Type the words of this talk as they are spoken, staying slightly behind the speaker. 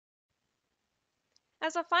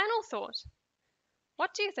As a final thought,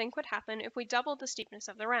 what do you think would happen if we doubled the steepness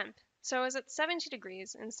of the ramp, so as at 70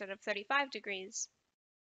 degrees instead of 35 degrees?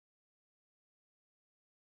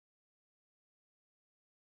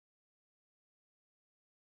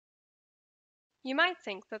 You might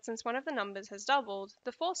think that since one of the numbers has doubled,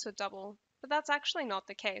 the force would double, but that's actually not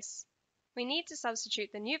the case. We need to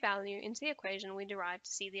substitute the new value into the equation we derived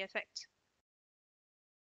to see the effect.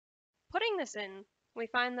 Putting this in, we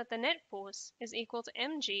find that the net force is equal to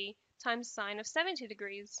mg times sine of 70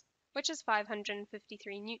 degrees, which is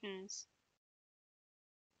 553 newtons.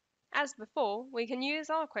 As before, we can use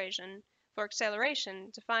our equation for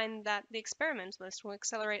acceleration to find that the experimentalist will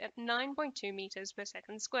accelerate at 9.2 meters per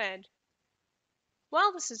second squared.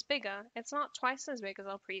 While this is bigger, it's not twice as big as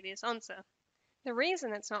our previous answer. The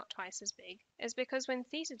reason it's not twice as big is because when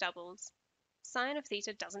theta doubles, sine of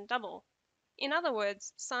theta doesn't double. In other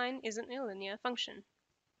words, sine isn't a linear function.